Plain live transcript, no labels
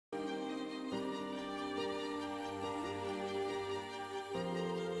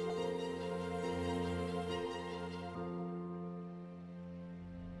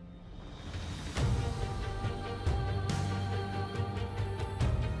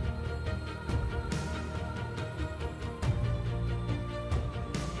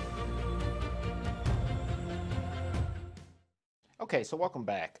Okay, so welcome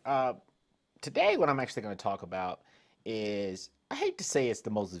back. Today, what I'm actually going to talk about is I hate to say it's the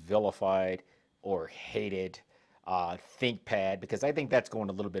most vilified or hated ThinkPad because I think that's going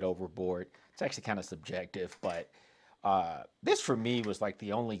a little bit overboard. It's actually kind of subjective, but this for me was like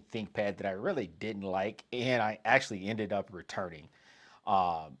the only ThinkPad that I really didn't like, and I actually ended up returning.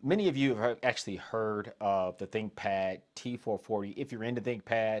 Many of you have actually heard of the ThinkPad T440 if you're into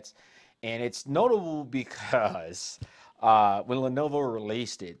ThinkPads, and it's notable because when Lenovo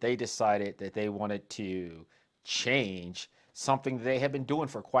released it, they decided that they wanted to change something that they had been doing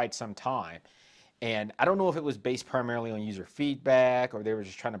for quite some time. And I don't know if it was based primarily on user feedback or they were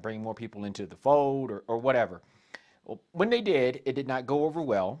just trying to bring more people into the fold or whatever. Well, when they did, it did not go over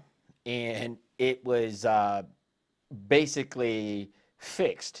well, and it was basically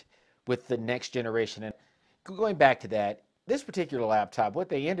fixed with the next generation. And going back to that, this particular laptop, what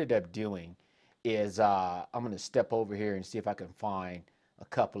they ended up doing is I'm going to step over here and see if I can find a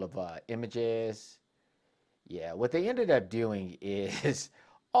couple of images. Yeah, what they ended up doing is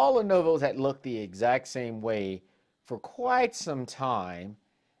all Lenovo's had looked the exact same way for quite some time,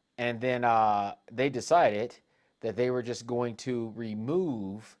 and then they decided that they were just going to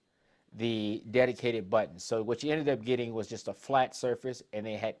remove the dedicated buttons. So what you ended up getting was just a flat surface, and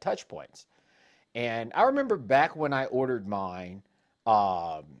they had touch points. And I remember back when I ordered mine,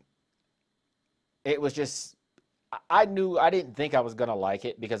 um, it was just I didn't think I was gonna like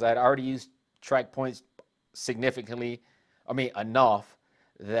it because I'd already used track points significantly, I mean enough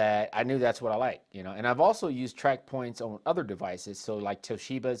that I knew that's what I like, you know. And I've also used track points on other devices, so like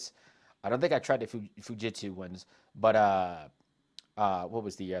Toshiba's. I don't think I tried the Fujitsu ones, but what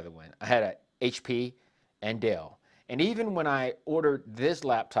was the other one? I had a HP and Dell. And even when I ordered this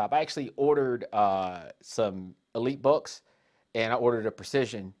laptop, I actually ordered some Elite books and I ordered a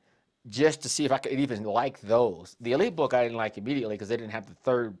Precision just to see if I could even like those. The Elite book I didn't like immediately because they didn't have the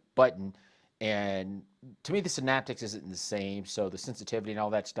third button. And to me, the Synaptics isn't the same. So the sensitivity and all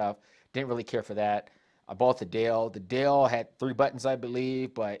that stuff, didn't really care for that. I bought the Dell. The Dell had three buttons, I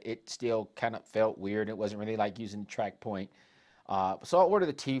believe, but it still kind of felt weird. It wasn't really like using track point. So I ordered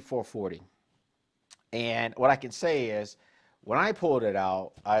the T440. And what I can say is, when I pulled it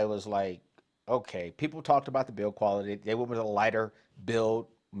out, I was like, okay, people talked about the build quality. They went with a lighter build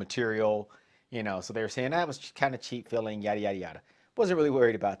material, you know, so they were saying that was kind of cheap filling, yada, yada, yada. Wasn't really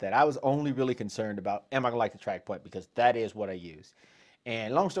worried about that. I was only really concerned about, am I going to like the track point? Because that is what I use.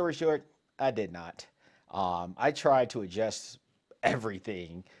 And long story short, I did not. I tried to adjust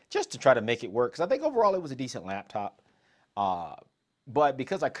everything just to try to make it work because I think overall it was a decent laptop. Uh, but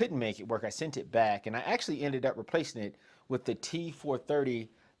because I couldn't make it work, I sent it back, and I actually ended up replacing it with the T430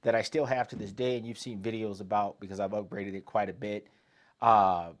 that I still have to this day, and you've seen videos about because I've upgraded it quite a bit.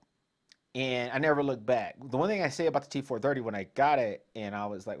 Uh, and I never looked back. The one thing I say about the T430 when I got it, and I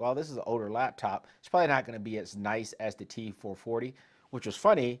was like, well, this is an older laptop. It's probably not going to be as nice as the T440, which was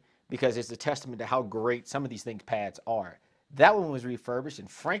funny because it's a testament to how great some of these ThinkPads are. That one was refurbished, and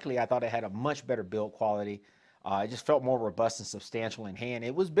frankly, I thought it had a much better build quality. It just felt more robust and substantial in hand.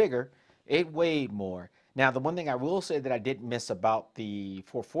 It was bigger. It weighed more. Now, the one thing I will say that I did miss about the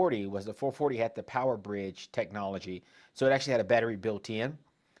 440 was the 440 had the power bridge technology. So it actually had a battery built in.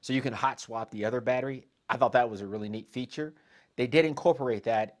 So you can hot swap the other battery. I thought that was a really neat feature. They did incorporate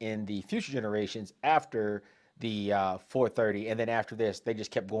that in the future generations after the 430. And then after this, they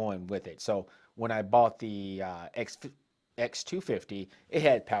just kept going with it. So when I bought the X250, it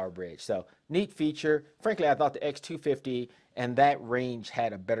had power bridge. So neat feature. Frankly, I thought the X250 and that range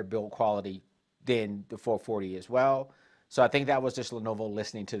had a better build quality than the 440 as well. So I think that was just Lenovo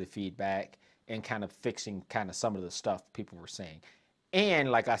listening to the feedback and kind of fixing kind of some of the stuff people were saying.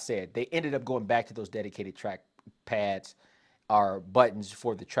 And like I said, they ended up going back to those dedicated track pads or buttons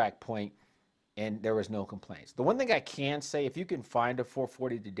for the track point, and there was no complaints. The one thing I can say, if you can find a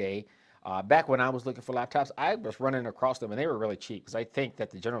 440 today, back when I was looking for laptops, I was running across them, and they were really cheap because I think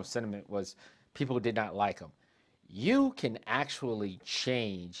that the general sentiment was people did not like them. You can actually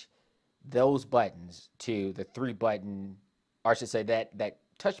change those buttons to the three button, or I should say that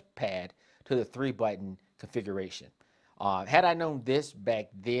touchpad to the three button configuration. Had I known this back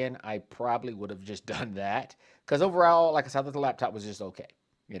then, I probably would have just done that. Because overall, like I said, I thought the laptop was just okay.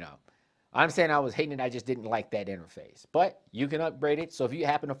 You know, I'm saying I was hating it, I just didn't like that interface. But you can upgrade it. So if you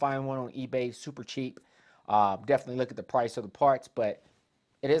happen to find one on eBay, super cheap, definitely look at the price of the parts. But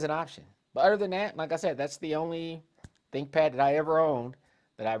it is an option. But other than that, like I said, that's the only ThinkPad that I ever owned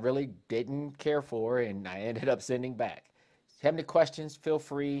that I really didn't care for, and I ended up sending back. If you have any questions, feel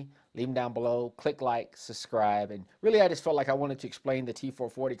free, leave them down below. Click like, subscribe, and really I just felt like I wanted to explain the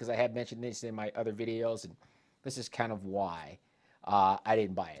T440 because I had mentioned this in my other videos, and this is kind of why. I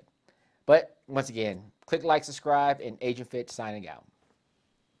didn't buy it. But once again, click like, subscribe, and Agent Fit signing out.